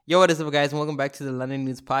Yo, what is up, guys? And welcome back to the London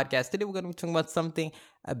News Podcast. Today, we're going to be talking about something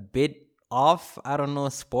a bit off. I don't know,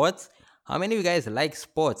 sports. How many of you guys like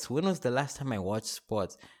sports? When was the last time I watched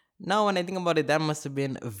sports? Now, when I think about it, that must have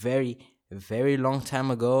been a very, very long time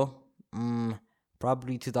ago.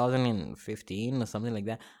 Probably 2015 or something like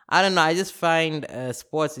that. I don't know. I just find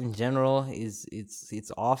sports in general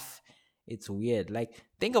it's off. It's weird. Like,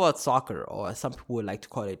 think about soccer, or some people would like to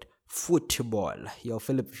call it football. Yo,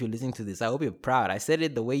 Philip, if you're listening to this, I hope you're proud. I said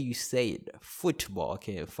it the way you say it. Football.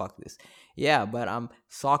 Okay, fuck this. Yeah, but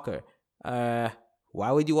soccer. Uh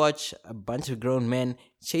why would you watch a bunch of grown men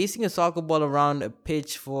chasing a soccer ball around a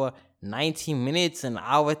pitch for 90 minutes, an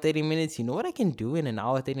hour, 30 minutes? You know what I can do in an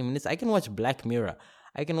hour, 30 minutes? I can watch Black Mirror.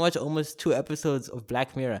 I can watch almost 2 episodes of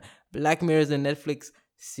Black Mirror. Black Mirror is a Netflix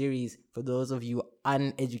series for those of you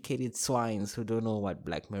uneducated swines who don't know what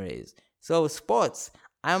Black Mirror is. So, sports.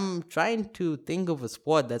 I'm trying to think of a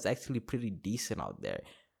sport that's actually pretty decent out there.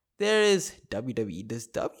 There is WWE. Does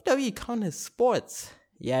WWE count as sports?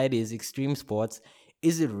 Yeah, it is. Extreme sports.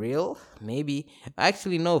 Is it real? Maybe.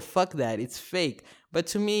 Actually, no, fuck that. It's fake. But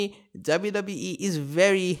to me, WWE is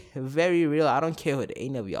very, very real. I don't care what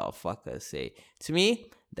any of y'all fuckers say. To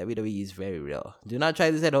me, WWE is very real. Do not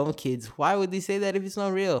try this at home, kids. Why would they say that if it's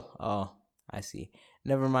not real? Oh, I see.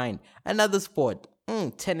 Never mind. Another sport.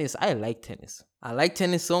 Tennis. I like tennis. I like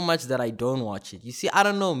tennis so much that I don't watch it. You see, I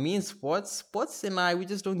don't know. Me and sports and I, we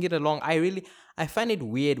just don't get along. I find it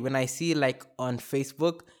weird when I see like on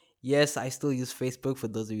Facebook. Yes, I still use Facebook for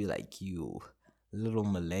those of you like you little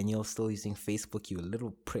millennial still using Facebook, you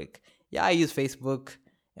little prick. Yeah, I use Facebook.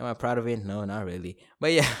 Am I proud of it? No, not really.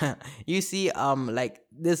 But yeah, you see, like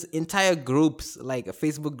there's entire groups, like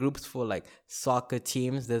Facebook groups for like soccer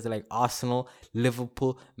teams. There's like Arsenal,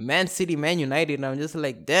 Liverpool, Man City, Man United. And I'm just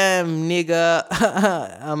like, damn, nigga.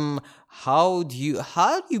 How do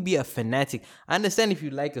you be a fanatic? I understand if you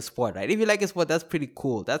like a sport, right? If you like a sport, that's pretty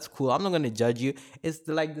cool. That's cool. I'm not gonna judge you. It's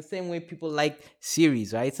like the same way people like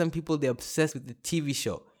series, right? Some people they're obsessed with the TV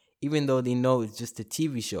show even though they know it's just a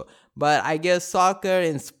TV show. But I guess soccer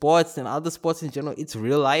and sports and other sports in general, it's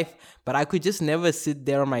real life. But I could just never sit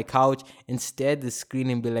there on my couch and stare at the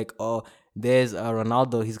screen and be like, oh, there's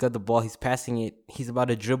Ronaldo. He's got the ball. He's passing it. He's about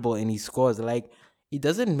to dribble and he scores. Like, it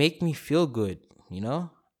doesn't make me feel good, you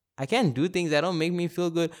know? I can't do things that don't make me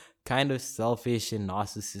feel good. Kind of selfish and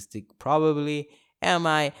narcissistic, probably. Am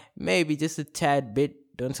I? Maybe just a tad bit.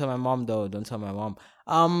 Don't tell my mom though. Don't tell my mom.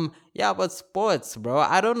 Yeah, but sports, bro.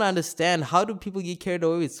 I don't understand how do people get carried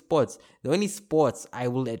away with sports. The only sports I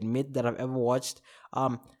will admit that I've ever watched,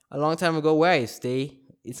 a long time ago where I stay.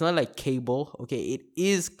 It's not like cable. Okay, it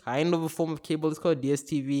is kind of a form of cable. It's called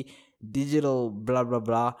DSTV, digital, blah blah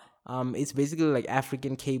blah. It's basically like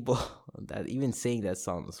African cable. That even saying that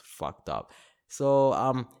sounds fucked up.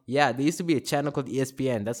 So yeah, there used to be a channel called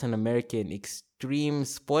ESPN. That's an American extreme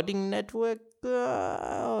sporting network,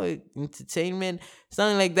 entertainment,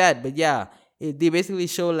 something like that. But yeah, they basically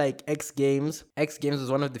show like X Games. X Games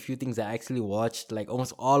was one of the few things I actually watched, like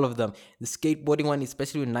almost all of them. The skateboarding one,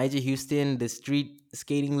 especially with Nigel Houston, the street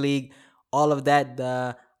skating league, all of that.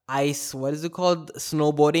 The ice, what is it called?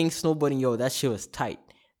 Snowboarding. Yo, that shit was tight.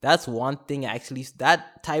 That's one thing actually.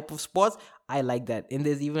 That type of sports, I like that. And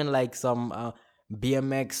there's even like some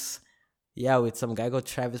BMX, yeah, with some guy called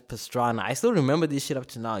Travis Pastrana. I still remember this shit up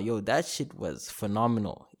to now. Yo, that shit was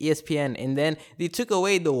phenomenal. ESPN. And then they took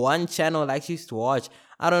away the one channel I actually used to watch.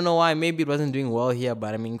 I don't know why. Maybe it wasn't doing well here,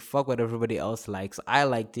 but I mean, fuck what everybody else likes. I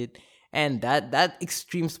liked it. And that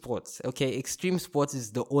extreme sports, okay, extreme sports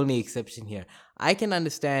is the only exception here. I can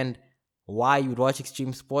understand why you'd watch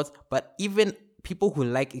extreme sports, but even people who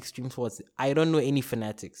like extreme sports, I don't know any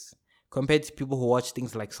fanatics compared to people who watch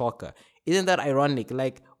things like soccer. Isn't that ironic?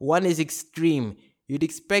 Like, one is extreme. You'd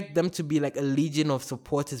expect them to be like a legion of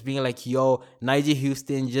supporters being like, yo, Nigel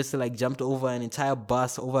Houston just like jumped over an entire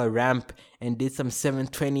bus over a ramp and did some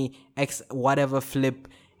 720x whatever flip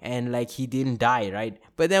and like he didn't die, right?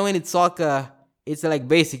 But then when it's soccer, it's like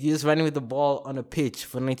basic. You're just running with the ball on a pitch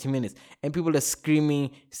for 90 minutes and people are screaming,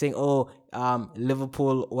 saying, oh,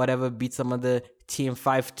 Liverpool, whatever, beat some other team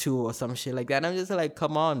 5-2 or some shit like that. And I'm just like,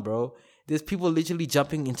 come on, bro. There's people literally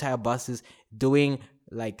jumping entire buses, doing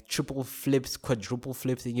like triple flips, quadruple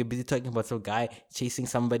flips, and you're busy talking about some guy chasing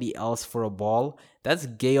somebody else for a ball. That's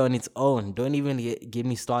gay on its own. Don't even get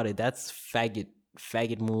me started. That's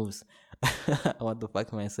faggot moves. What the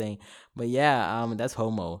fuck am I saying? But yeah, that's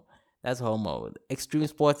homo. That's homo. Extreme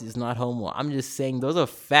sports is not homo. I'm just saying those are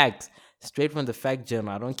facts, straight from the fact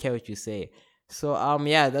journal. I don't care what you say. So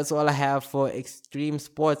yeah, that's all I have for extreme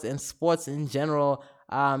sports and sports in general.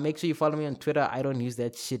 Make sure you follow me on Twitter. I don't use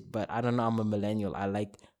that shit, but I don't know. I'm a millennial. I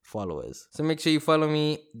like followers. So make sure you follow me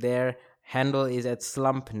there. Handle is at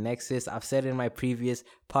Slump Nexus. I've said it in my previous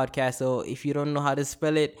podcast, so if you don't know how to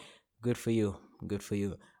spell it, good for you. Good for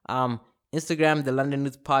you. Instagram, the London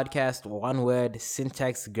News Podcast, one word,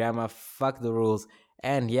 syntax, grammar, fuck the rules.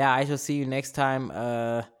 And yeah, I shall see you next time.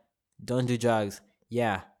 Don't do drugs.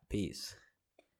 Yeah, peace.